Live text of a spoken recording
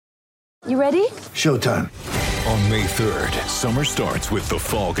You ready? Showtime. On May 3rd, summer starts with The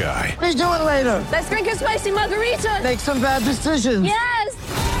Fall Guy. Let's do it later. Let's drink a spicy margarita. Make some bad decisions. Yes!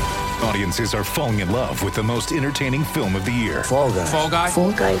 Audiences are falling in love with the most entertaining film of the year. Fall Guy. Fall Guy.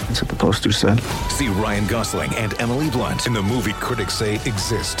 Fall Guy. That's what the poster said. See Ryan Gosling and Emily Blunt in the movie critics say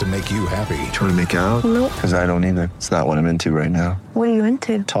exists to make you happy. Trying to make it out? Nope. Because I don't either. It's not what I'm into right now. What are you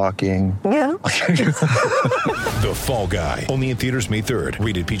into? Talking. Yeah. The Fall Guy. Only in theaters May 3rd.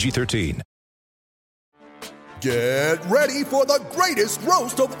 Rated PG-13. Get ready for the greatest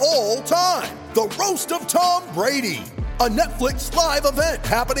roast of all time. The Roast of Tom Brady. A Netflix live event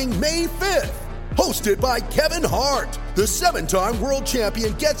happening May 5th. Hosted by Kevin Hart. The 7-time world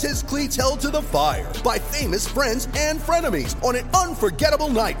champion gets his cleats held to the fire by famous friends and frenemies on an unforgettable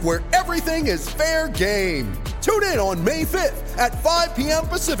night where everything is fair game. Tune in on May 5th at 5 p.m.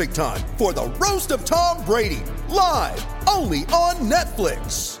 Pacific time for the Roast of Tom Brady. Live only on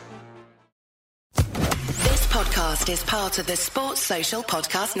Netflix. This podcast is part of the Sports Social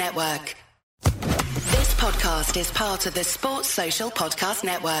Podcast Network. This podcast is part of the Sports Social Podcast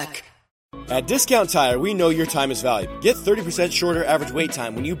Network. At Discount Tire, we know your time is valuable. Get 30% shorter average wait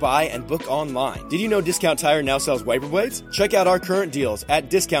time when you buy and book online. Did you know Discount Tire now sells wiper blades? Check out our current deals at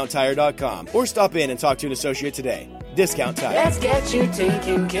discounttire.com or stop in and talk to an associate today. Discount Tire. Let's get you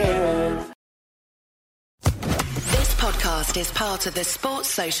taken care of. This podcast is part of the Sports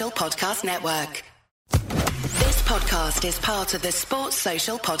Social Podcast Network. This podcast is part of the Sports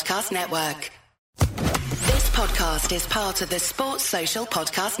Social Podcast Network. This podcast is part of the Sports Social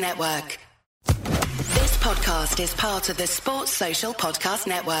Podcast Network. This podcast is part of the Sports Social Podcast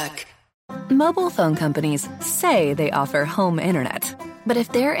Network. Mobile phone companies say they offer home internet. But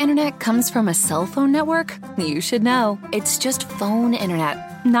if their internet comes from a cell phone network, you should know. It's just phone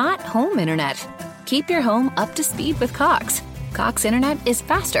internet, not home internet. Keep your home up to speed with Cox. Cox Internet is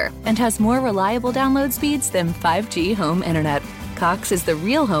faster and has more reliable download speeds than 5G home internet. Cox is the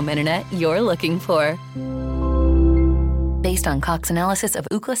real home internet you're looking for. Based on Cox analysis of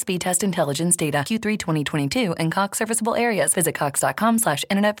Ookla speed test intelligence data Q3 2022 and Cox serviceable areas, visit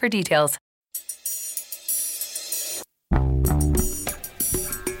cox.com/internet for details.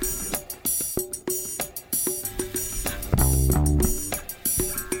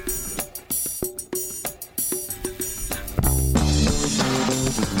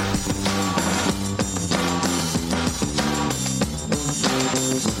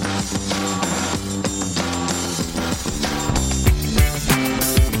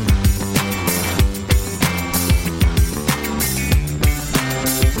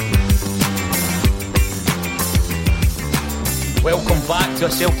 Welcome back to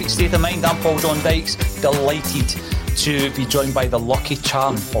A Celtic State of Mind. I'm Paul John Dykes, delighted to be joined by the lucky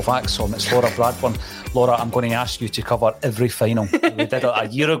charm of Axom. It's Laura Bradburn. Laura, I'm going to ask you to cover every final. We did it a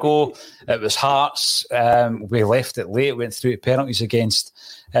year ago. It was Hearts. We left it late, went through to penalties against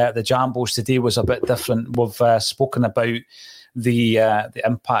the Jambos. Today was a bit different. We've spoken about the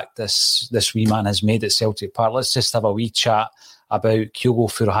impact this wee man has made at Celtic Park. Let's just have a wee chat about Kyogo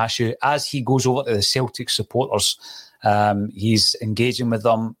Furuhashi as he goes over to the Celtic supporters. He's engaging with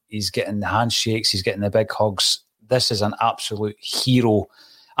them. He's getting the handshakes. He's getting the big hugs. This is an absolute hero.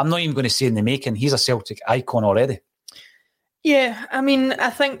 I'm not even going to say in the making. He's a Celtic icon already. Yeah, I mean, I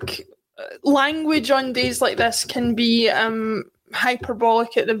think language on days like this can be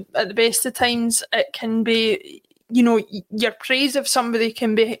hyperbolic at the best of times. It can be, your praise of somebody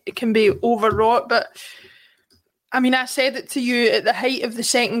can be overwrought. But I mean, I said it to you at the height of the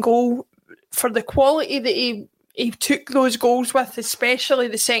second goal, for the quality that he took those goals with, especially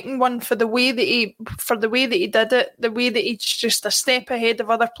the second one, for the way that he did it, the way that he's just a step ahead of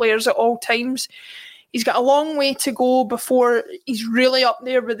other players at all times. He's got a long way to go before he's really up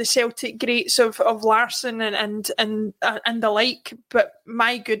there with the Celtic greats of Larsson and the like. But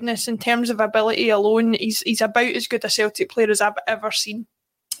my goodness, in terms of ability alone, he's about as good a Celtic player as I've ever seen.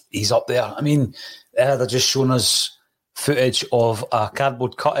 He's up there. I mean, they're just showing us footage of a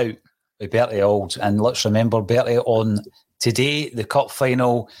cardboard cutout with Bertie Auld, and let's remember Bertie on today, the cup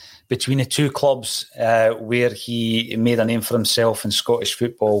final between the two clubs, where he made a name for himself in Scottish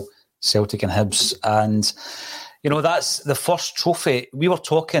football, Celtic and Hibs. And that's the first trophy. We were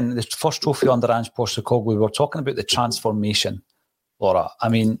talking, the first trophy under Ange Postecoglou, we were talking about the transformation, Laura. I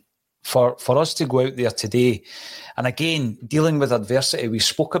mean, for us to go out there today, and again, dealing with adversity, we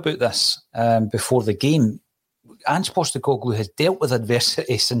spoke about this before the game. Ange Postecoglou has dealt with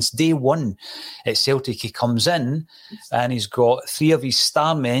adversity since day one at Celtic. He comes in and he's got three of his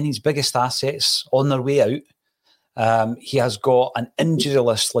star men, his biggest assets, on their way out. He has got an injury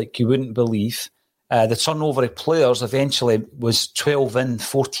list like you wouldn't believe. The turnover of players eventually was 12 in,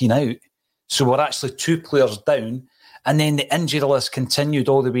 14 out. So we're actually 2 players down, and then the injury list continued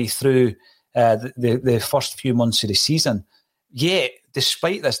all the way through the first few months of the season. Yet,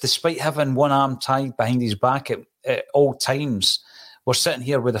 despite this, despite having one arm tied behind his back at all times, we're sitting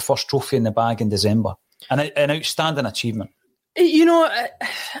here with the first trophy in the bag in December. An outstanding achievement. You know,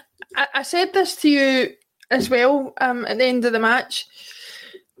 I said this to you as well at the end of the match.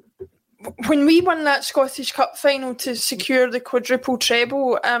 When we won that Scottish Cup final to secure the quadruple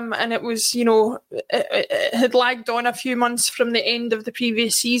treble, and it was, you know, it had lagged on a few months from the end of the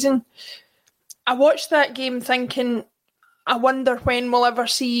previous season, I watched that game thinking, I wonder when we'll ever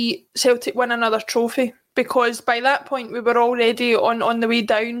see Celtic win another trophy, because by that point we were already on the way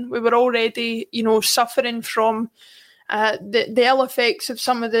down. We were already, you know, suffering from the ill effects of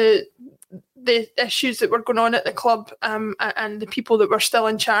some of the issues that were going on at the club, and the people that were still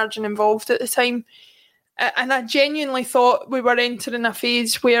in charge and involved at the time. And I genuinely thought we were entering a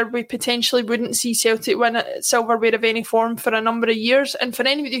phase where we potentially wouldn't see Celtic win silverware of any form for a number of years. And for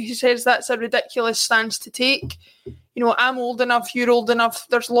anybody who says that's a ridiculous stance to take, you know, I'm old enough, you're old enough,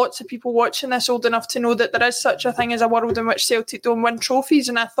 there's lots of people watching this old enough to know that there is such a thing as a world in which Celtic don't win trophies.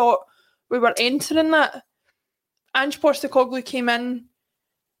 And I thought we were entering that. Ange Postecoglou came in,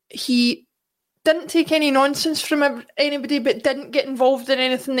 he didn't take any nonsense from anybody, but didn't get involved in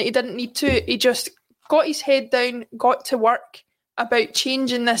anything that he didn't need to. He just got his head down, got to work about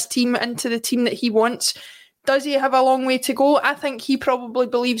changing this team into the team that he wants. Does he have a long way to go? I think he probably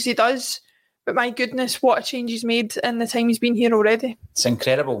believes he does. But my goodness, what a change he's made in the time he's been here already. It's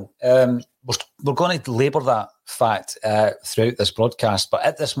incredible. We're going to labour that fact throughout this broadcast. But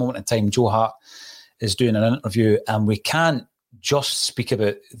at this moment in time, Joe Hart is doing an interview, and we can't just speak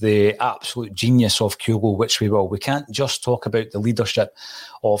about the absolute genius of Kyogo, which we will. We can't just talk about the leadership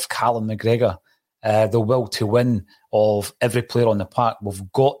of Callum McGregor, the will to win of every player on the park.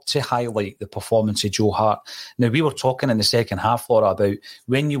 We've got to highlight the performance of Joe Hart. Now, we were talking in the second half, Laura, about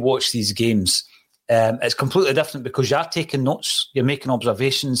when you watch these games, it's completely different because you're taking notes, you're making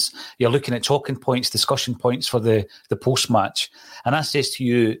observations, you're looking at talking points, discussion points for the post-match. And I says to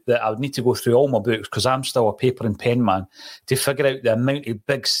you that I would need to go through all my books, because I'm still a paper and pen man, to figure out the amount of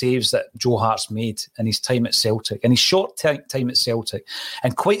big saves that Joe Hart's made in his time at Celtic, in his short time at Celtic.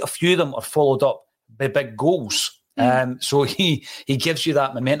 And quite a few of them are followed up by big goals. So he gives you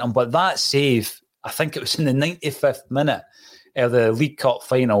that momentum. But that save, I think it was in the 95th minute of the League Cup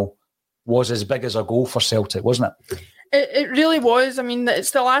final, was as big as a goal for Celtic, wasn't it? It really was. I mean,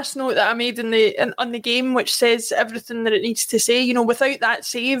 it's the last note that I made on the game, which says everything that it needs to say. You know, without that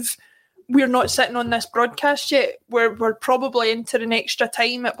save, we're not sitting on this broadcast yet. We're probably entering extra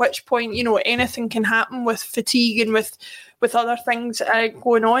time, at which point, you know, anything can happen with fatigue and with other things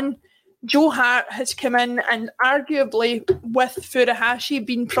going on. Joe Hart has come in and arguably, with Furuhashi,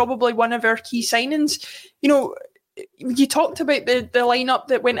 been probably one of our key signings. You know, you talked about the lineup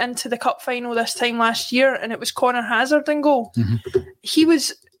that went into the cup final this time last year, and it was Connor Hazard in goal. Mm-hmm. He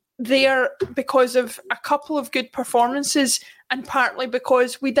was there because of a couple of good performances, and partly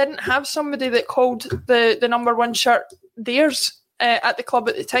because we didn't have somebody that called the number one shirt theirs at the club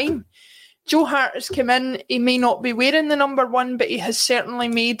at the time. Joe Hart has come in. He may not be wearing the number one, but he has certainly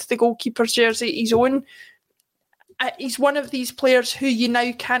made the goalkeeper's jersey his own. He's one of these players who you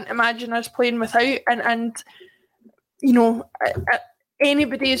now can't imagine us playing without, and you know,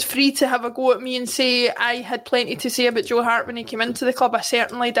 anybody is free to have a go at me and say I had plenty to say about Joe Hart when he came into the club. I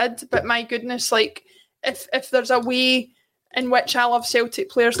certainly did, but my goodness, like if there's a way in which I love Celtic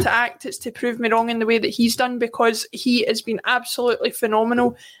players to act, it's to prove me wrong in the way that he's done, because he has been absolutely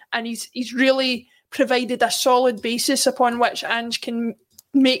phenomenal, and he's really provided a solid basis upon which Ange can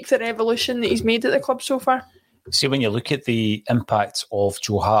make the revolution that he's made at the club so far. See, when you look at the impact of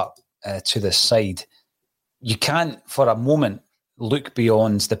Joe Hart to this side, you can't for a moment look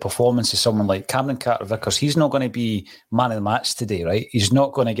beyond the performance of someone like Cameron Carter-Vickers. He's not going to be man of the match today, right? He's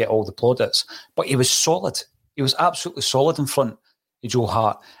not going to get all the plaudits, but he was solid. He was absolutely solid in front of Joe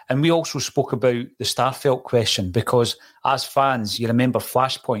Hart. And we also spoke about the Starfelt question, because as fans, you remember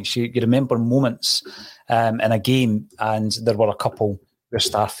flashpoints, you remember moments in a game, and there were a couple where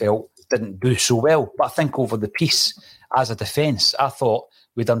Starfelt didn't do so well. But I think over the piece, as a defence, I thought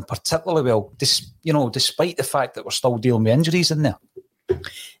we done particularly well, despite the fact that we're still dealing with injuries in there.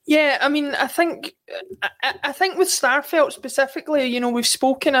 Yeah, I mean, I think with Starfelt specifically, you know, we've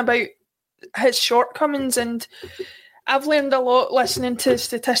spoken about his shortcomings, and I've learned a lot listening to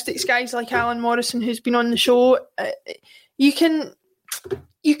statistics guys like Alan Morrison, who's been on the show. You can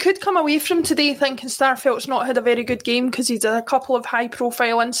you could come away from today thinking Starfelt's not had a very good game because he's had a couple of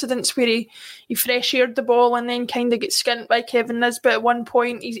high-profile incidents where he fresh-aired the ball and then kind of gets skint by Kevin Nisbet at one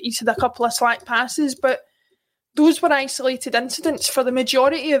point. He's had a couple of slack passes, but those were isolated incidents. For the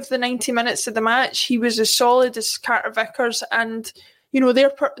majority of the 90 minutes of the match, he was as solid as Carter Vickers, and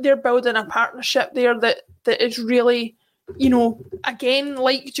they're building a partnership there that is really, again,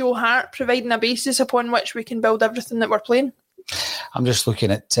 like Joe Hart, providing a basis upon which we can build everything that we're playing. I'm just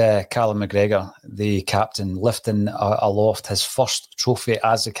looking at Callum McGregor, the captain, lifting aloft his first trophy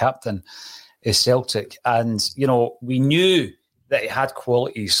as the captain of Celtic. And, we knew that he had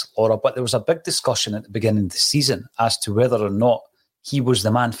qualities, Laura, but there was a big discussion at the beginning of the season as to whether or not he was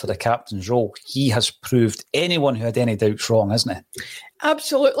the man for the captain's role. He has proved anyone who had any doubts wrong, hasn't he?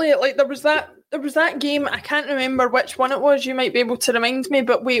 Absolutely. Like there was that game, I can't remember which one it was, you might be able to remind me,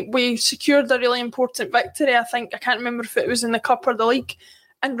 but we secured a really important victory, I think. I can't remember if it was in the Cup or the League.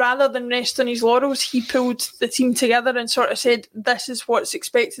 And rather than rest on his laurels, he pulled the team together and sort of said, this is what's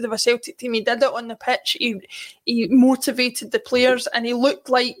expected of a Celtic team. He did it on the pitch. He motivated the players, and he looked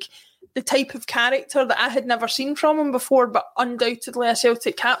like the type of character that I had never seen from him before, but undoubtedly a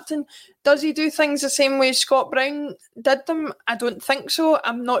Celtic captain. Does he do things the same way Scott Brown did them? I don't think so.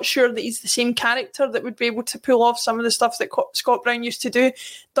 I'm not sure that he's the same character that would be able to pull off some of the stuff that Scott Brown used to do.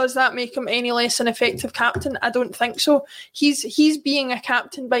 Does that make him any less an effective captain? I don't think so. He's being a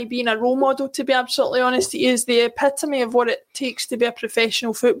captain by being a role model, to be absolutely honest. He is the epitome of what it takes to be a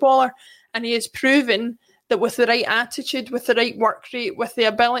professional footballer, and he has proven that with the right attitude, with the right work rate, with the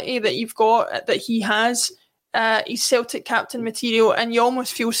ability that you've got, that he has, he's Celtic captain material, and you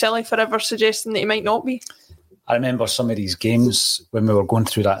almost feel silly for ever suggesting that he might not be. I remember some of these games when we were going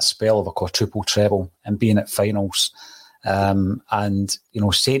through that spell of a quadruple treble and being at finals, and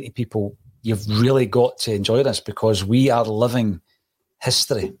saying to people, you've really got to enjoy this because we are living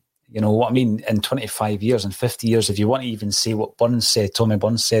history. You know what I mean? In 25 years and 50 years, if you want to even say what Tommy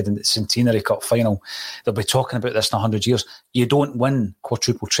Burns said in the Centenary Cup final, they'll be talking about this in 100 years. You don't win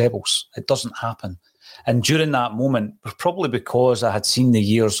quadruple trebles. It doesn't happen. And during that moment, probably because I had seen the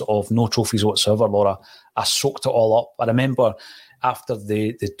years of no trophies whatsoever, Laura, I soaked it all up. I remember after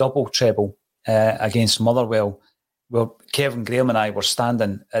the double treble against Motherwell, well, Kevin Graham and I were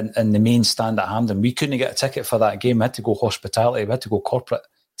standing in the main stand at Hampden. We couldn't get a ticket for that game. We had to go hospitality. We had to go corporate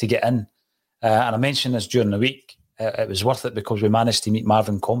to get in. And I mentioned this during the week. It was worth it because we managed to meet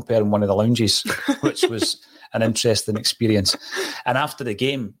Marvin Compere in one of the lounges, which was an interesting experience. And after the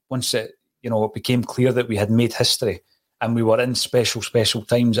game, once it became clear that we had made history and we were in special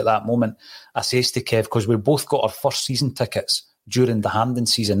times at that moment, I says to Kev, because we both got our first season tickets during the Hampden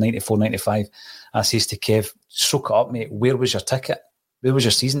season, 94-95, I says to Kev, soak it up, mate, where was your ticket? Where was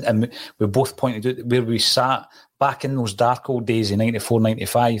your season? And we both pointed out where we sat back in those dark old days in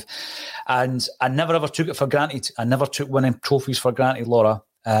 94-95. And I never ever took it for granted. I never took winning trophies for granted, Laura.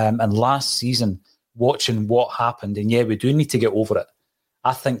 And last season, watching what happened, and yeah, we do need to get over it.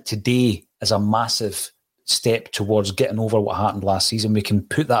 I think today is a massive step towards getting over what happened last season. We can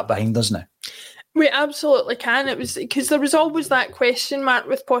put that behind us now. We absolutely can. It was because there was always that question mark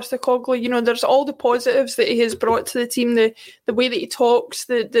with Postecoglou. There's all the positives that he has brought to the team, the way that he talks,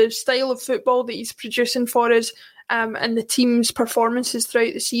 the style of football that he's producing for us, and the team's performances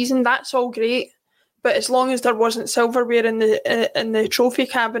throughout the season. That's all great. But as long as there wasn't silverware in the trophy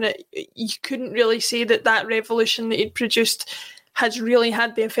cabinet, you couldn't really say that revolution that he'd produced has really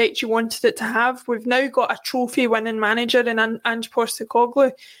had the effect you wanted it to have. We've now got a trophy-winning manager in Ange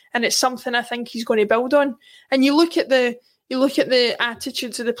Postecoglou, and it's something I think he's going to build on. And you look at the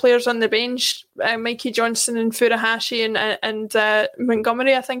attitudes of the players on the bench, Mikey Johnson and Furuhashi and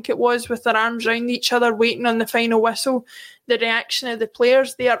Montgomery, I think it was, with their arms round each other, waiting on the final whistle. The reaction of the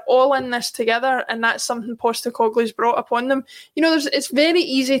players, they are all in this together, and that's something Postecoglou's brought upon them. It's very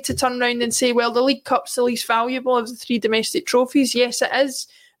easy to turn around and say, well, the League Cup's the least valuable of the three domestic trophies. Yes, it is.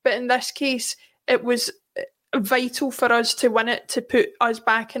 But in this case, it was vital for us to win it, to put us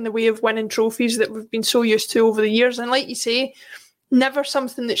back in the way of winning trophies that we've been so used to over the years. And like you say, never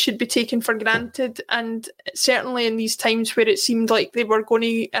something that should be taken for granted. And certainly in these times where it seemed like they were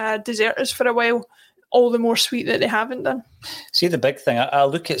going to desert us for a while, all the more sweet that they haven't done. See, the big thing, I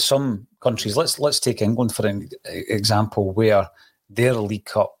look at some countries, let's take England for an example, where their League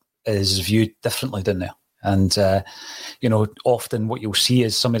Cup is viewed differently down there. And, often what you'll see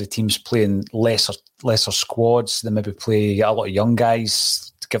is some of the teams playing lesser squads. They maybe play a lot of young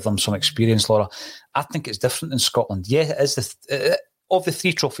guys to give them some experience, Laura. I think it's different in Scotland. Yeah, it is of the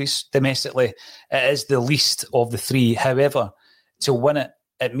three trophies domestically, it is the least of the three. However, to win it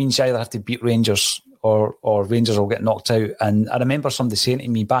it means you either have to beat Rangers or Rangers will get knocked out. And I remember somebody saying to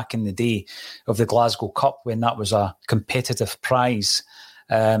me back in the day of the Glasgow Cup, when that was a competitive prize,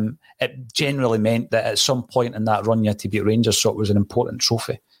 it generally meant that at some point in that run you had to beat Rangers, so it was an important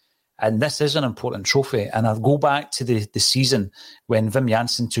trophy. And this is an important trophy. And I'll go back to the season when Wim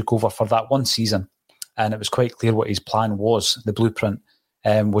Jansen took over for that one season, and it was quite clear what his plan was. The blueprint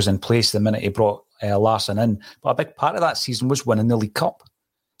was in place the minute he brought Larsson in. But a big part of that season was winning the League Cup.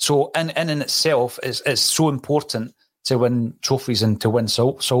 So in itself, it's so important to win trophies and to win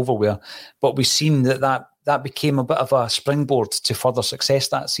silverware. But we've seen that became a bit of a springboard to further success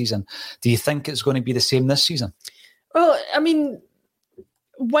that season. Do you think it's going to be the same this season? Well, I mean,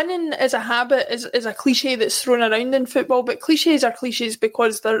 winning as a habit is a cliche that's thrown around in football, but cliches are cliches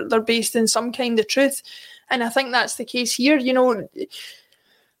because they're based in some kind of truth. And I think that's the case here. You know,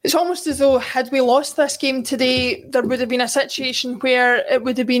 it's almost as though had we lost this game today, there would have been a situation where it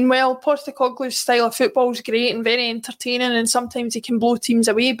would have been, well, Postecoglou's style of football is great and very entertaining, and sometimes he can blow teams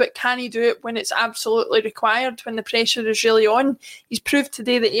away, but can he do it when it's absolutely required, when the pressure is really on? He's proved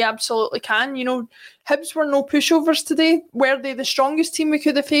today that he absolutely can. You know, Hibs were no pushovers today. Were they the strongest team we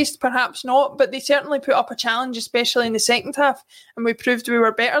could have faced? Perhaps not, but they certainly put up a challenge, especially in the second half, and we proved we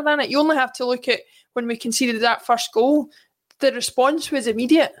were better than it. You only have to look at when we conceded that first goal. The response was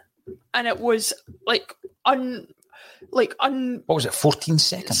immediate, and it was what was it, 14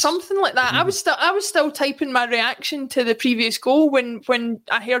 seconds? Something like that. Mm. I was still typing my reaction to the previous goal when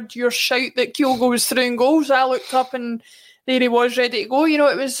I heard your shout that Kyogo was through goals. I looked up and there he was, ready to go. You know,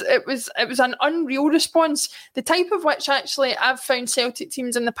 it was an unreal response. The type of which actually I've found Celtic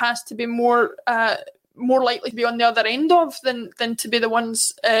teams in the past to be more likely to be on the other end of than to be the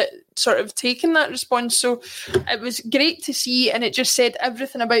ones sort of taking that response. So it was great to see, and it just said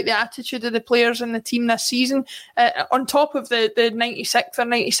everything about the attitude of the players and the team this season. On top of the 96th or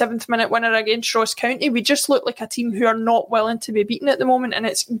 97th minute winner against Ross County, we just look like a team who are not willing to be beaten at the moment, and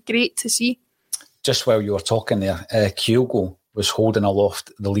it's great to see. Just while you were talking there, Kyogo was holding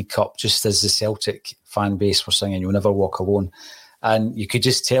aloft the League Cup just as the Celtic fan base were singing "You'll Never Walk Alone." And you could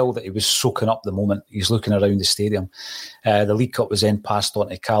just tell that he was soaking up the moment. He's looking around the stadium. The League Cup was then passed on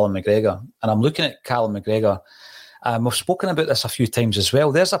to Callum McGregor. And I'm looking at Callum McGregor. We've spoken about this a few times as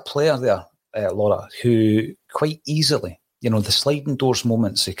well. There's a player there, Laura, who quite easily, you know, the sliding doors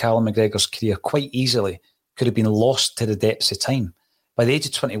moments of Callum McGregor's career quite easily could have been lost to the depths of time. By the age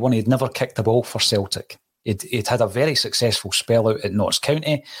of 21, he'd never kicked a ball for Celtic. He'd had a very successful spell out at Notts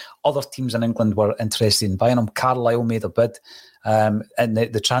County. Other teams in England were interested in buying him. Carlisle made a bid. And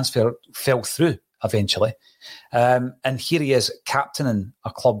the transfer fell through eventually. And here he is captaining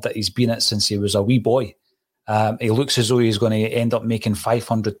a club that he's been at since he was a wee boy. He looks as though he's going to end up making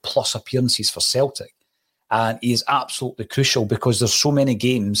 500 plus appearances for Celtic. And he is absolutely crucial because there's so many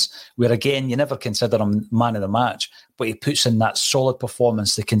games where, again, you never consider him man of the match, but he puts in that solid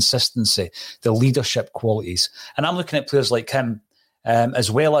performance, the consistency, the leadership qualities. And I'm looking at players like him, as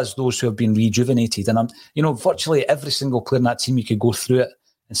well as those who have been rejuvenated. And virtually every single player in that team, you could go through it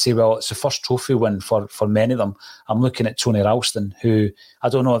and say, well, it's the first trophy win for many of them. I'm looking at Tony Ralston, who I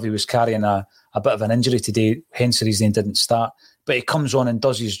don't know if he was carrying a bit of an injury today, hence the reason he didn't start. But he comes on and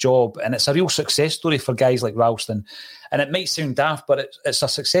does his job, and it's a real success story for guys like Ralston. And it might sound daft, but it's a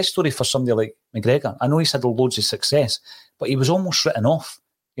success story for somebody like McGregor. I know he's had loads of success, but he was almost written off,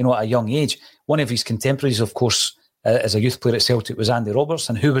 at a young age. One of his contemporaries, of course, as a youth player at Celtic was Andy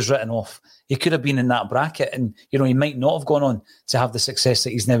Robertson, who was written off. He could have been in that bracket, and he might not have gone on to have the success that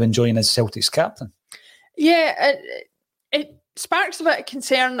he's now enjoying as Celtic's captain. Yeah, it sparks a bit of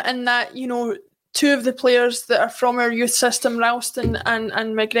concern in that, two of the players that are from our youth system, Ralston and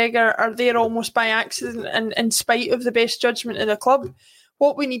McGregor, are there almost by accident and in spite of the best judgment of the club.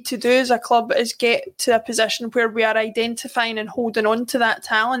 What we need to do as a club is get to a position where we are identifying and holding on to that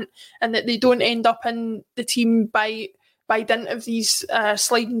talent, and that they don't end up in the team by dint of these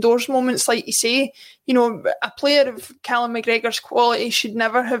sliding doors moments, like you say. A player of Callum McGregor's quality should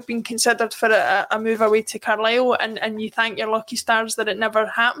never have been considered for a move away to Carlisle, and you thank your lucky stars that it never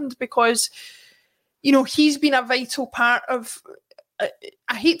happened, because he's been a vital part of...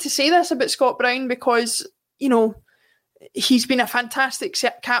 I hate to say this about Scott Brown, because, he's been a fantastic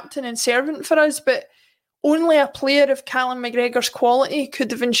captain and servant for us, but only a player of Callum McGregor's quality could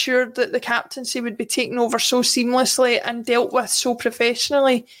have ensured that the captaincy would be taken over so seamlessly and dealt with so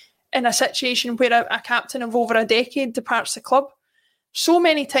professionally in a situation where a captain of over a decade departs the club. So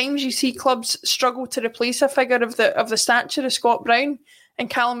many times you see clubs struggle to replace a figure of the stature of Scott Brown, and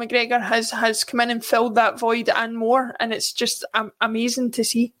Callum McGregor has come in and filled that void and more, and it's just amazing to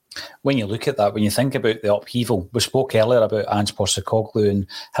see. When you look at that, when you think about the upheaval, we spoke earlier about Ange Postecoglou and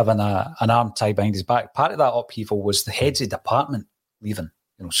having an arm tied behind his back. Part of that upheaval was the heads of department leaving.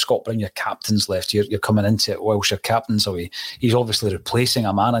 Scott Brown, your captain's left. You're coming into it whilst your captain's away. He's obviously replacing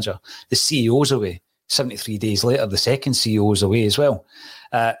a manager. The CEO's away. 73 days later, the second CEO's away as well.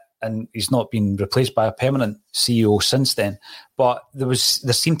 And he's not been replaced by a permanent CEO since then. But there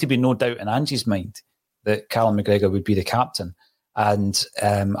seemed to be no doubt in Ange's mind that Callum McGregor would be the captain. And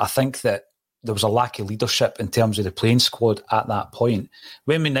I think that there was a lack of leadership in terms of the playing squad at that point.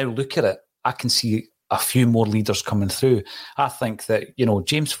 When we now look at it, I can see a few more leaders coming through. I think that,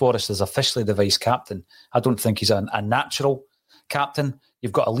 James Forrest is officially the vice captain. I don't think he's a natural captain.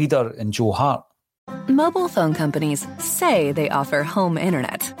 You've got a leader in Joe Hart. Mobile phone companies say they offer home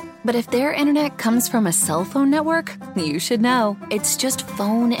internet. But if their internet comes from a cell phone network, you should know. It's just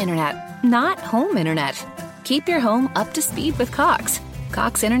phone internet, not home internet. Keep your home up to speed with Cox.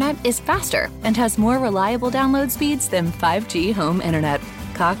 Cox internet is faster and has more reliable download speeds than 5G home internet.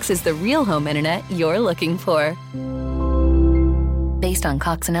 Cox is the real home internet you're looking for. Based on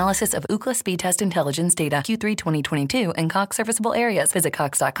Cox analysis of Ookla speed test intelligence data Q3 2022 and Cox serviceable areas, visit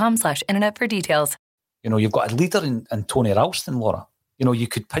cox.com/internet for details. You've got a leader in Tony Ralston, Laura. You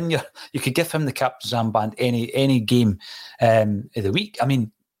could you could give him the captain's armband any game of the week. I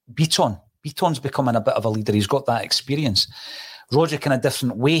mean, Beaton's becoming a bit of a leader. He's got that experience. Rogic in a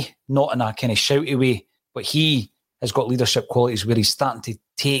different way, not in a kind of shouty way, but he has got leadership qualities where he's starting to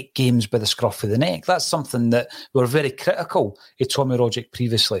take games by the scruff of the neck. That's something that we were very critical of Tommy Rogic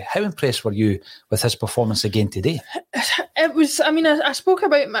previously. How impressed were you with his performance again today? It was, I spoke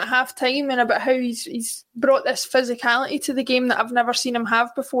about him at half-time and about how he's brought this physicality to the game that I've never seen him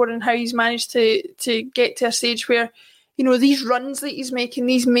have before, and how he's managed to get to a stage where, these runs that he's making,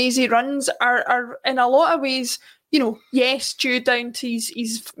 these mazy runs are in a lot of ways, yes, due down to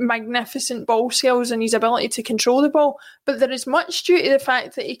his magnificent ball skills and his ability to control the ball, but there is much due to the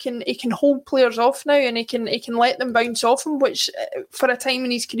fact that he can hold players off now, and he can let them bounce off him, which for a time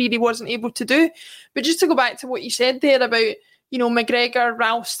in his career he wasn't able to do. But just to go back to what you said there about, McGregor,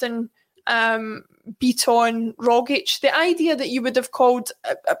 Ralston, Beaton, Rogic, the idea that you would have called,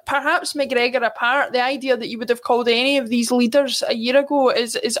 perhaps McGregor apart, the idea that you would have called any of these leaders a year ago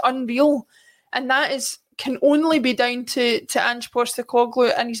is unreal. And that can only be down to Ange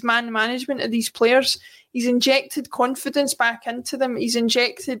Postecoglou and his man management of these players. He's injected confidence back into them. He's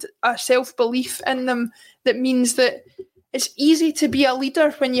injected a self-belief in them that means that it's easy to be a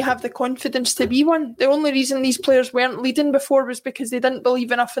leader when you have the confidence to be one. The only reason these players weren't leading before was because they didn't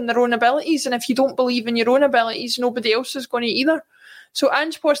believe enough in their own abilities. And if you don't believe in your own abilities, nobody else is going to either. So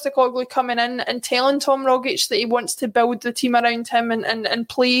Ange Postecoglou coming in and telling Tom Rogic that he wants to build the team around him and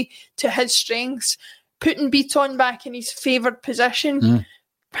play to his strengths, putting Beaton back in his favoured position,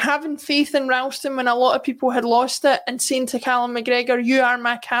 having faith in Ralston when a lot of people had lost it, and saying to Callum McGregor, you are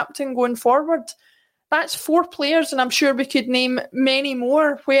my captain going forward. That's 4 players, and I'm sure we could name many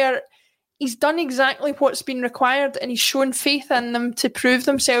more, where he's done exactly what's been required and he's shown faith in them to prove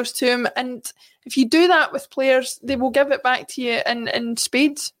themselves to him. And if you do that with players, they will give it back to you in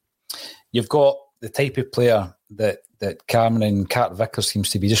spades. You've got the type of player that Cameron Carter-Vickers seems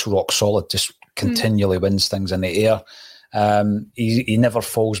to be, just rock solid, just continually wins things in the air. He never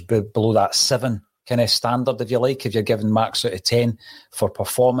falls below that 7 kind of standard, if you like, if you're giving marks out of 10 for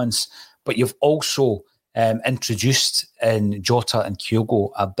performance. But you've also introduced in Jota and Kyogo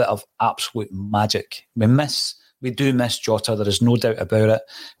a bit of absolute magic. We do miss Jota, there is no doubt about it.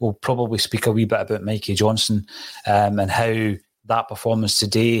 We'll probably speak a wee bit about Mikey Johnson and how that performance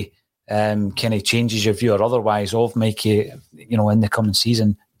today kind of changes your view or otherwise of Mikey, in the coming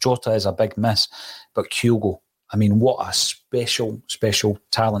season. Jota is a big miss, but Kyogo, I mean, what a special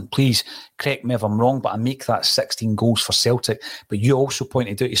talent. Please correct me if I'm wrong, but I make that 16 goals for Celtic. But you also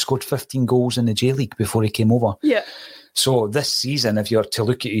pointed out he scored 15 goals in the J-League before he came over. Yeah. So this season, if you're to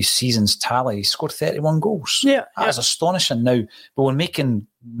look at his season's tally, he scored 31 goals. Yeah. That is astonishing now. But we're making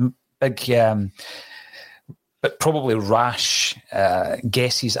big, but probably rash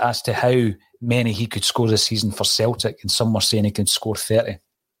guesses as to how many he could score this season for Celtic, and some were saying he could score 30.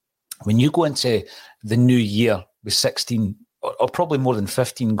 When you go into the new year with 16 or probably more than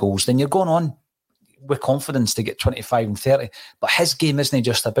 15 goals, then you're going on with confidence to get 25 and 30. But his game isn't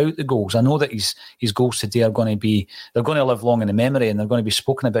just about the goals. I know that his goals today are going to live long in the memory, and they're going to be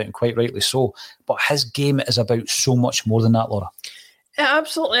spoken about, and quite rightly so. But his game is about so much more than that, Laura. It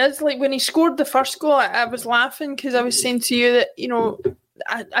absolutely is. Like when he scored the first goal, I was laughing because I was saying to you that,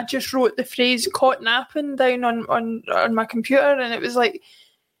 I just wrote the phrase "caught napping" down on my computer, and it was like,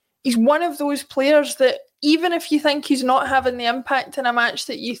 he's one of those players that even if you think he's not having the impact in a match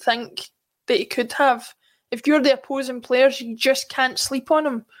that you think that he could have, if you're the opposing players, you just can't sleep on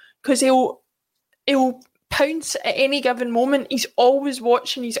him, because he'll pounce at any given moment. He's always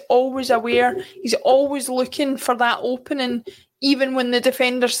watching, he's always aware, he's always looking for that opening, even when the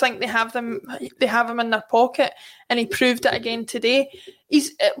defenders think they have him in their pocket, and he proved it again today.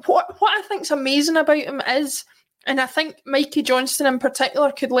 He's what I think's amazing about him is, and I think Mikey Johnston in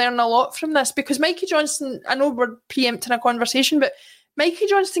particular could learn a lot from this, because Mikey Johnston, I know we're preempting a conversation, but Mikey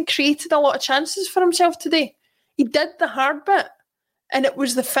Johnston created a lot of chances for himself today. He did the hard bit, and it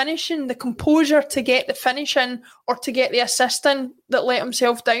was the finishing, the composure to get the finish in or to get the assist in that let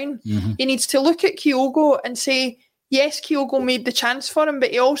himself down. Mm-hmm. He needs to look at Kyogo and say, yes, Kyogo made the chance for him,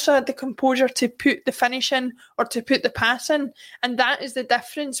 but he also had the composure to put the finish in or to put the pass in. And that is the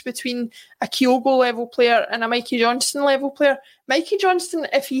difference between a Kyogo level player and a Mikey Johnston level player. Mikey Johnston,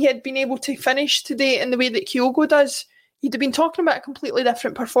 if he had been able to finish today in the way that Kyogo does, he'd have been talking about a completely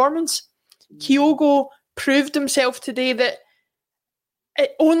different performance. Kyogo proved himself today that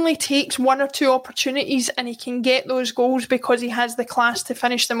it only takes one or two opportunities and he can get those goals because he has the class to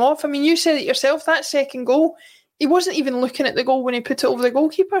finish them off. I mean, you said it yourself, that second goal, he wasn't even looking at the goal when he put it over the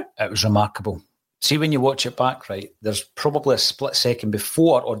goalkeeper. It was remarkable. See, when you watch it back, right, there's probably a split second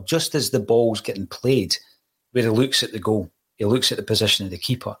before or just as the ball's getting played where he looks at the goal. He looks at the position of the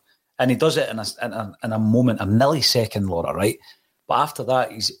keeper. And he does it in a moment, a millisecond, Laura, right? But after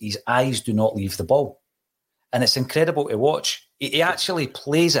that, his eyes do not leave the ball. And it's incredible to watch. He actually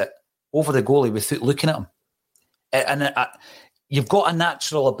plays it over the goalie without looking at him. And you've got a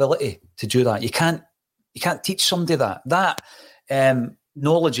natural ability to do that. You can't teach somebody that. That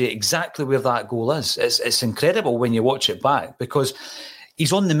knowledge of exactly where that goal is. It's incredible when you watch it back because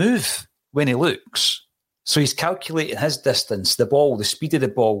he's on the move when he looks. So he's calculating his distance, the ball, the speed of the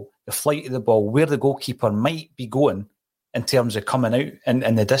ball, the flight of the ball, where the goalkeeper might be going in terms of coming out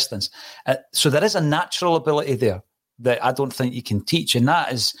in the distance. So there is a natural ability there that I don't think you can teach. And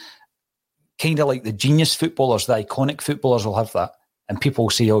that is kind of like the genius footballers, the iconic footballers will have that. And people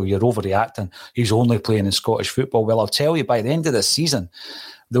say, oh, you're overreacting. He's only playing in Scottish football. Well, I'll tell you, by the end of this season,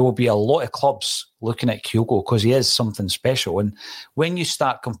 there will be a lot of clubs looking at Kyogo because he is something special. And when you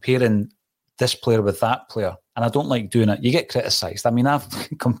start comparing this player with that player, and I don't like doing it, you get criticised. I mean, I've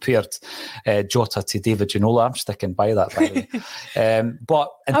compared Jota to David Ginola. I'm sticking by that, by the way. But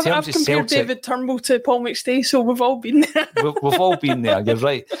in terms I've of compared Celtic, David Turnbull to Paul McStay, so we've all been there. we've all been there, you're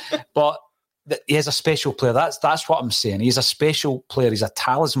right. But he is a special player. That's what I'm saying. He's a special player. He's a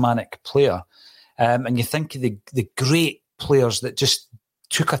talismanic player. And you think of the great players that just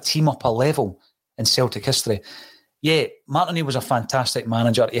took a team up a level in Celtic history. Yeah, Martin O'Neill was a fantastic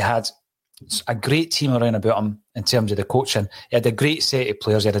manager. He had a great team around about him in terms of the coaching. He had a great set of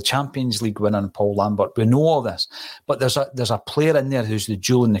players. He had a Champions League winner in Paul Lambert. We know all this. But there's a player in there who's the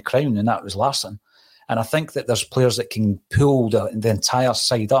jewel in the crown, and that was Larsson. And I think that there's players that can pull the entire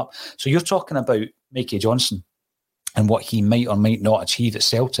side up. So you're talking about Mikey Johnston and what he might or might not achieve at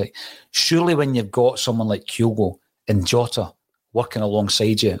Celtic. Surely when you've got someone like Kyogo and Jota working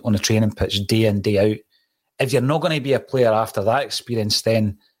alongside you on a training pitch day in, day out, if you're not going to be a player after that experience,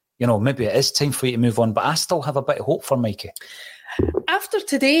 then, you know, maybe it is time for you to move on. But I still have a bit of hope for Mikey. After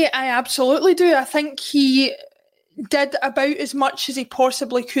today, I absolutely do. I think he did about as much as he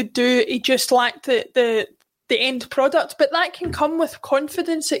possibly could do. He just lacked the end product. But that can come with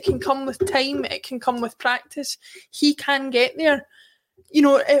confidence. It can come with time. It can come with practice. He can get there. You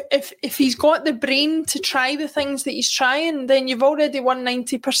know, if he's got the brain to try the things that he's trying, then you've already won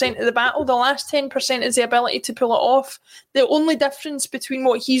 90% of the battle. The last 10% is the ability to pull it off. The only difference between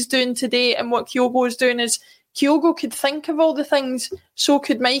what he's doing today and what Kyogo is doing is Kyogo could think of all the things, so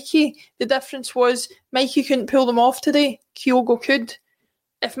could Mikey. The difference was Mikey couldn't pull them off today. Kyogo could.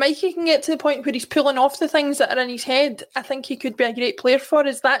 If Mikey can get to the point where he's pulling off the things that are in his head, I think he could be a great player for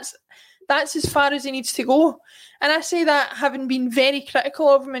us. That's as far as he needs to go. And I say that having been very critical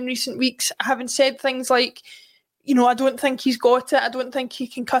of him in recent weeks, having said things like, you know, I don't think he's got it. I don't think he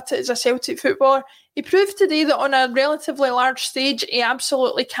can cut it as a Celtic footballer. He proved today that on a relatively large stage, he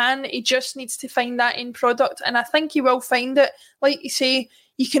absolutely can. He just needs to find that end product. And I think he will find it. Like you say,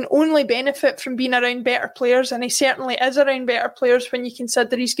 you can only benefit from being around better players. And he certainly is around better players when you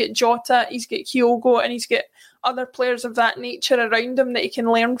consider he's got Jota, he's got Kyogo, and he's got other players of that nature around him that he can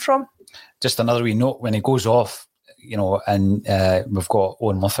learn from. Just another wee note, when he goes off, you know, and we've got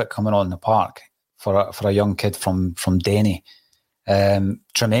Owen Muffet coming on in the park for a young kid from Denny.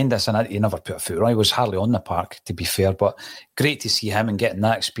 tremendous, and he never put a foot wrong. He was hardly on the park, to be fair, but great to see him and getting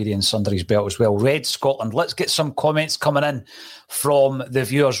that experience under his belt as well. Red Scotland, let's get some comments coming in from the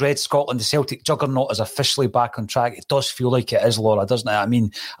viewers. Red Scotland, the Celtic juggernaut is officially back on track. It does feel like it is, Laura, doesn't it? I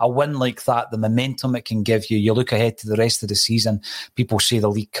mean, a win like that, the momentum it can give you, you look ahead to the rest of the season, people say the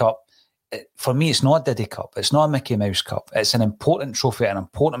League Cup. For me, it's not a Diddy Cup, it's not a Mickey Mouse Cup, it's an important trophy, an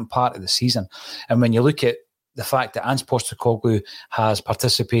important part of the season. And when you look at the fact that Ange Postecoglou has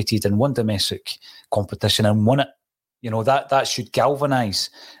participated in one domestic competition and won it, that should galvanise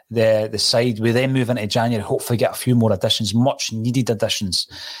the side. We then move into January, hopefully get a few more additions, much needed additions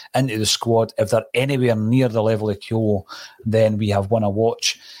into the squad. If they're anywhere near the level of Kyogo, then we have won a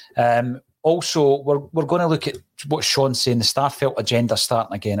watch. Also, we're going to look at what Sean's saying, the Starfelt agenda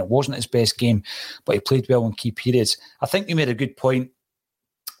starting again. It wasn't his best game, but he played well in key periods. I think you made a good point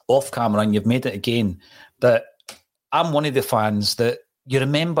off camera, and you've made it again, that I'm one of the fans that you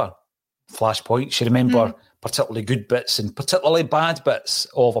remember flashpoints, you remember particularly good bits and particularly bad bits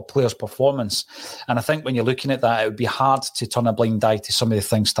of a player's performance. And I think when you're looking at that, it would be hard to turn a blind eye to some of the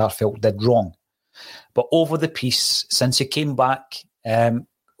things Starfelt did wrong. But over the piece, since he came back,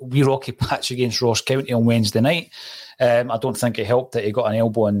 wee rocky patch against Ross County on Wednesday night, I don't think it helped that he got an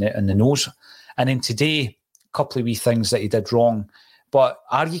elbow in the nose. And then today, a couple of wee things that he did wrong. But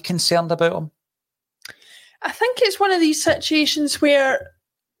are you concerned about him? I think it's one of these situations where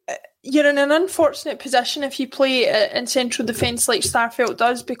you're in an unfortunate position if you play in central defence like Starfelt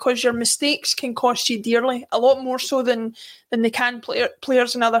does, because your mistakes can cost you dearly, a lot more so than they can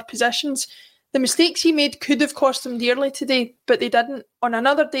players in other positions. The mistakes he made could have cost him dearly today, but they didn't. On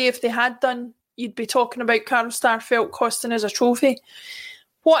another day, if they had done, you'd be talking about Carl Starfelt costing us a trophy.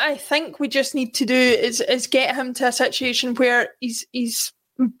 What I think we just need to do is get him to a situation where he's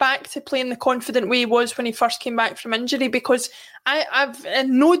back to playing the confident way he was when he first came back from injury, because I've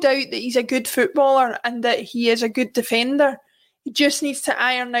no doubt that he's a good footballer and that he is a good defender. He just needs to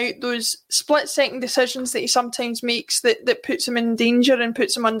iron out those split-second decisions that he sometimes makes that puts him in danger and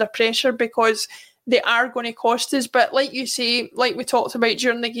puts him under pressure, because they are going to cost us. But like you say, like we talked about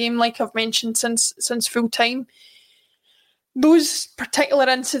during the game, like I've mentioned since full time, those particular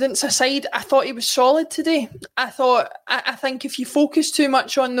incidents aside, I thought he was solid today. I think if you focus too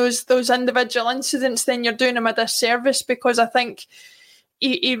much on those individual incidents, then you're doing him a disservice, because I think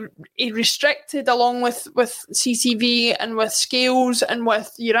he restricted, along with CCV and with Scales and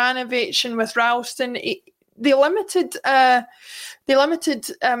with Juranovic and with Ralston, they limited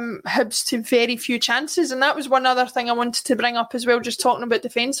Hibs to very few chances. And that was one other thing I wanted to bring up as well, just talking about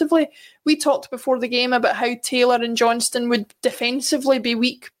defensively. We talked before the game about how Taylor and Johnston would defensively be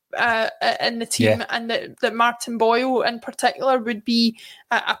weak in the team, and that Martin Boyle in particular would be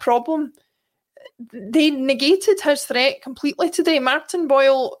a problem. They negated his threat completely today. Martin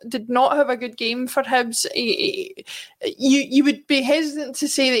Boyle did not have a good game for Hibs. You would be hesitant to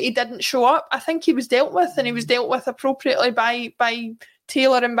say that he didn't show up. I think he was dealt with, and he was dealt with appropriately by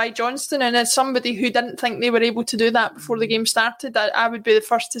Taylor and by Johnston. And as somebody who didn't think they were able to do that before the game started, I would be the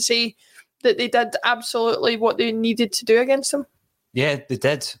first to say that they did absolutely what they needed to do against him. Yeah, they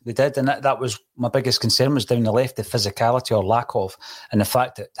did. And that was my biggest concern, was down the left, the physicality or lack of, and the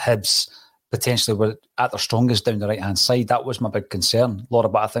fact that Hibs potentially were at their strongest down the right-hand side. That was my big concern, Laura,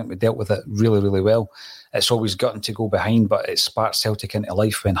 but I think we dealt with it really, really well. It's always gotten to go behind, but it sparked Celtic into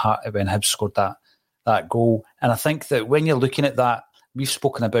life when Hibs scored that goal. And I think that when you're looking at that, we've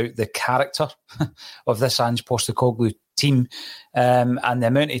spoken about the character of this Ange Postecoglou team, and the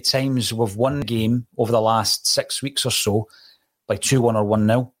amount of times we've won a game over the last 6 weeks or so by 2-1 or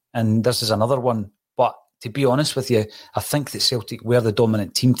 1-0, and this is another one. But to be honest with you, I think that Celtic were the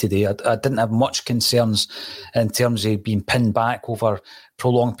dominant team today. I didn't have much concerns in terms of being pinned back over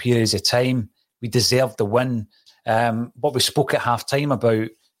prolonged periods of time. We deserved the win. But we spoke at half-time about,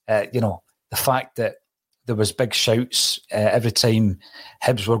 the fact that there was big shouts every time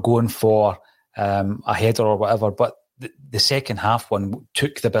Hibs were going for a header or whatever. But the second half one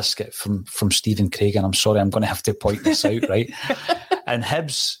took the biscuit from Stephen Craig, and I'm sorry, I'm going to have to point this out, right? And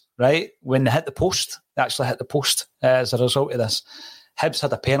Hibs, right, when they hit the post, they actually hit the post as a result of this. Hibs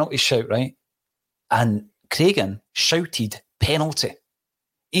had a penalty shout, right? And Cragen shouted penalty.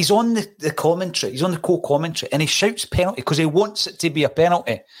 He's on the commentary, he's on the co-commentary, and he shouts penalty because he wants it to be a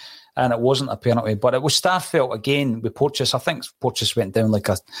penalty. And it wasn't a penalty, but it was Starfelt again with Porteous. I think Porteous went down like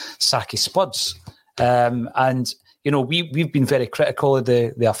a sack of spuds. And, we've been very critical of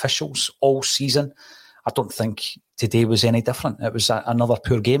the officials all season. I don't think today was any different. It was another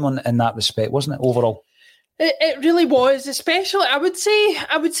poor game in that respect, wasn't it, overall? It really was, especially I would say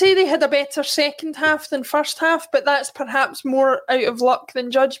they had a better second half than first half, but that's perhaps more out of luck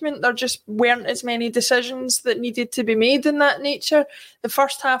than judgment. There just weren't as many decisions that needed to be made in that nature. The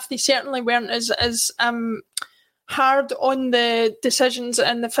first half, they certainly weren't as hard on the decisions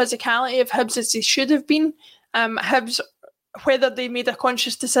and the physicality of Hibs as they should have been. Hibs, whether they made a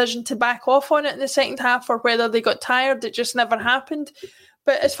conscious decision to back off on it in the second half or whether they got tired, it just never happened.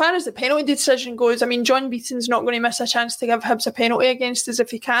 But as far as the penalty decision goes, I mean, John Beaton's not going to miss a chance to give Hibs a penalty against us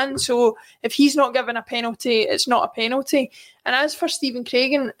if he can. So if he's not given a penalty, it's not a penalty. And as for Stephen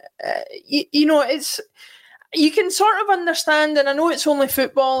Craigan, it's you can sort of understand, and I know it's only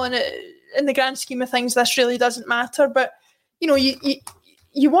football, and in the grand scheme of things, this really doesn't matter. But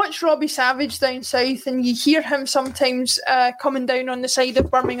you watch Robbie Savage down south, and you hear him sometimes coming down on the side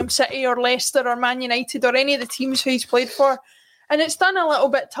of Birmingham City or Leicester or Man United or any of the teams who he's played for. And it's done a little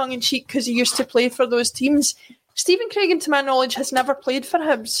bit tongue-in-cheek because he used to play for those teams. Stephen Craigan, to my knowledge, has never played for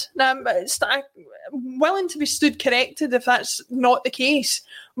Hibs. Now, I'm willing to be stood corrected if that's not the case.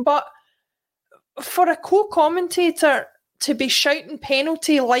 But for a co-commentator to be shouting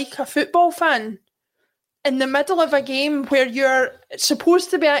penalty like a football fan in the middle of a game where you're supposed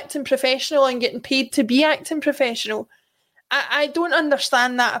to be acting professional and getting paid to be acting professional, I don't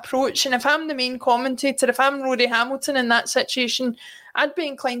understand that approach. And if I'm the main commentator, if I'm Roddy Hamilton in that situation, I'd be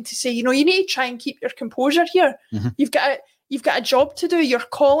inclined to say, you need to try and keep your composure here. Mm-hmm. You've got a job to do. You're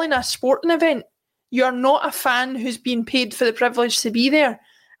calling a sporting event. You're not a fan who's been paid for the privilege to be there.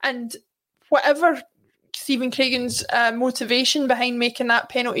 And whatever Stephen Craigan's motivation behind making that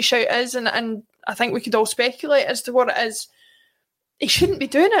penalty shout is, and I think we could all speculate as to what it is, he shouldn't be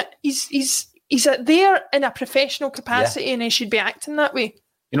doing it. He's there in a professional capacity, and he should be acting that way.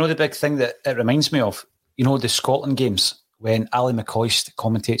 The big thing that it reminds me of, the Scotland games, when Ali McCoist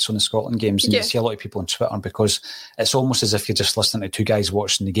commentates on the Scotland games, and you see a lot of people on Twitter, because it's almost as if you're just listening to two guys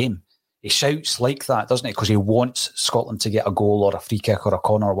watching the game. He shouts like that, doesn't he? Because he wants Scotland to get a goal or a free kick or a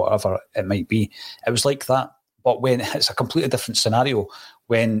corner or whatever it might be. It was like that. But when it's a completely different scenario,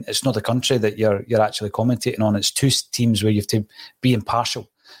 when it's not the country that you're actually commentating on, it's two teams where you have to be impartial.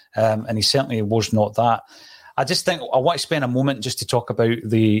 And he certainly was not that. I just think I want to spend a moment just to talk about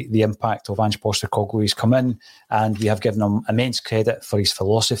the impact of Ange Postecoglou. He's come in and we have given him immense credit for his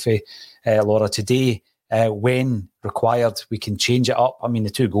philosophy. Laura, today, when required, we can change it up. I mean, the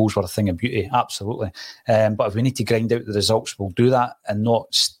 2 goals were a thing of beauty, absolutely. But if we need to grind out the results, we'll do that and not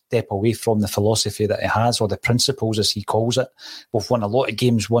step away from the philosophy that he has, or the principles as he calls it. We've won a lot of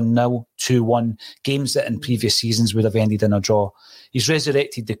games 1-0, 2-1, games that in previous seasons would have ended in a draw. He's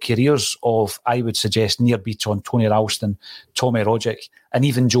resurrected the careers of, I would suggest, Nir Bitton, Tony Ralston, Tommy Rogic, and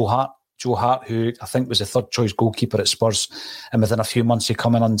even Joe Hart. Joe Hart, who I think was the third choice goalkeeper at Spurs, and within a few months of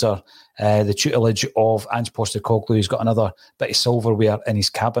coming under the tutelage of Ange Postecoglou, he's got another bit of silverware in his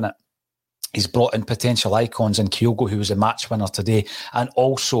cabinet. He's brought in potential icons in Kyogo, who was a match winner today, and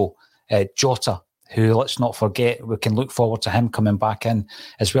also Jota, who, let's not forget, we can look forward to him coming back in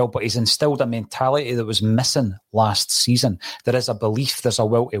as well. But he's instilled a mentality that was missing last season. There is a belief, there's a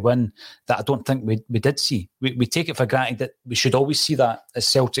will to win that I don't think we did see. We take it for granted that we should always see that as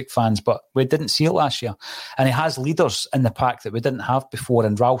Celtic fans, but we didn't see it last year. And he has leaders in the pack that we didn't have before,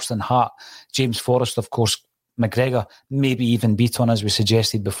 and Ralston, Hart, James Forrest, of course, McGregor, maybe even Beaton, as we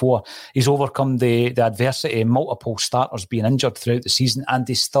suggested before. He's overcome the adversity, multiple starters being injured throughout the season, and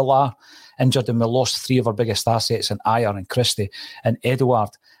they still are injured, and we lost 3 of our biggest assets in Ayer and Christie and Edouard.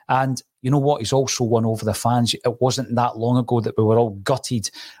 And you know what? He's also won over the fans. It wasn't that long ago that we were all gutted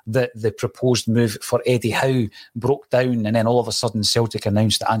that the proposed move for Eddie Howe broke down, and then all of a sudden Celtic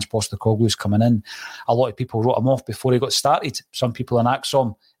announced that Ange Postecoglou's coming in. A lot of people wrote him off before he got started. Some people in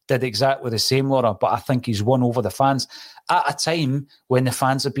Axom did exactly the same, Laura, but I think he's won over the fans at a time when the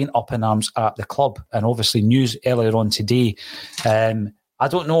fans have been up in arms at the club. And obviously news earlier on today, I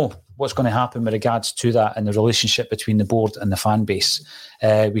don't know what's going to happen with regards to that and the relationship between the board and the fan base.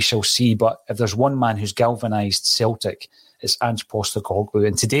 We shall see. But if there's one man who's galvanised Celtic, it's Ange Postecoglou.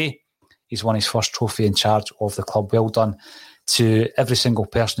 And today, he's won his first trophy in charge of the club. Well done to every single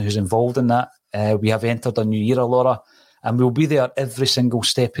person who's involved in that. We have entered a new era, Laura, and we'll be there every single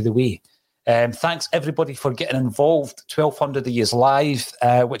step of the way. Thanks everybody for getting involved. 1200 of yous live,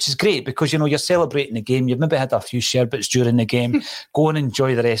 which is great because, you know, you're celebrating the game. You've maybe had a few sherbets during the game. Go and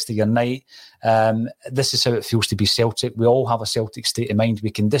enjoy the rest of your night. This is how it feels to be Celtic. We all have a Celtic state of mind. We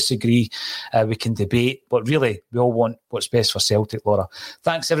can disagree, we can debate, but really we all want what's best for Celtic, Laura.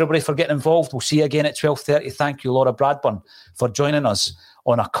 Thanks everybody for getting involved. We'll see you again at 12:30. Thank you, Laura Bradburn, for joining us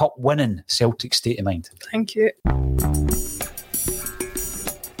on a cup-winning Celtic state of mind. Thank you.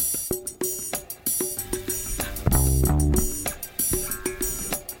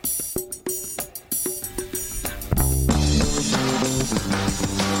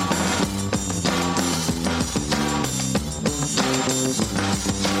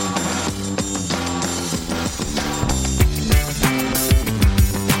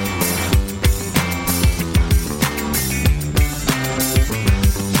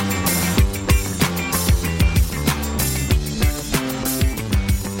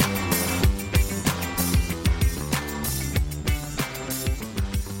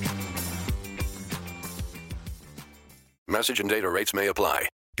 message and data rates may apply.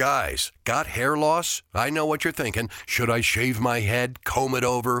 Guys, got hair loss? I know what you're thinking. Should I shave my head, comb it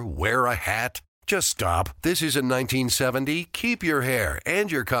over, wear a hat? Just stop. This isn't 1970. Keep your hair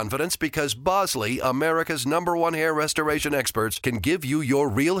and your confidence because Bosley, America's #1 hair restoration experts, can give you your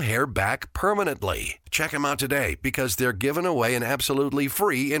real hair back permanently. Check them out today because they're giving away an absolutely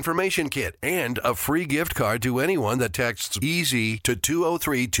free information kit and a free gift card to anyone that texts EASY to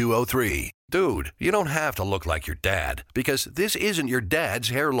 203203. Dude, you don't have to look like your dad because this isn't your dad's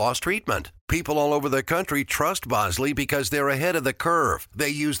hair loss treatment. People all over the country trust Bosley because they're ahead of the curve. They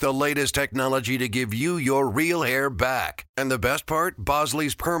use the latest technology to give you your real hair back. And the best part,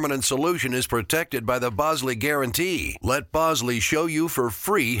 Bosley's permanent solution is protected by the Bosley Guarantee. Let Bosley show you for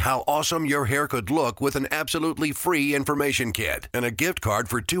free how awesome your hair could look with an absolutely free information kit and a gift card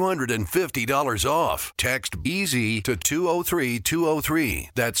for $250 off. Text EASY to 203203.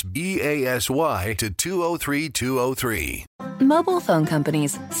 That's BASY to 203203. Mobile phone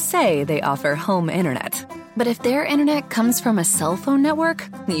companies say they offer home internet. But if their internet comes from a cell phone network,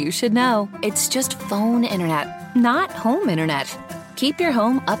 you should know. It's just phone internet, not home internet. Keep your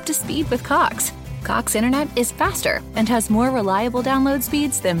home up to speed with Cox. Cox internet is faster and has more reliable download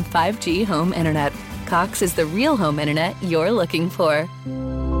speeds than 5G home internet. Cox is the real home internet you're looking for.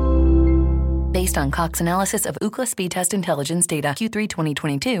 Based on Cox analysis of Ookla speed test intelligence data Q3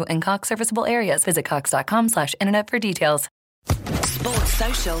 2022 and Cox serviceable areas, visit cox.com/internet for details. Sports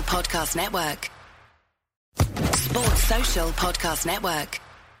Social Podcast Network. Sports Social Podcast Network.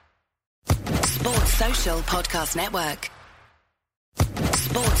 Sports Social Podcast Network.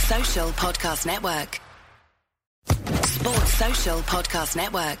 Sports Social Podcast Network. Sports Social Podcast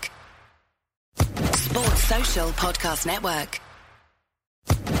Network. Sports Social Podcast Network.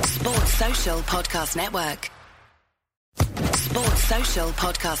 Sports Social Podcast Network. Sports Social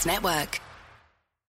Podcast Network.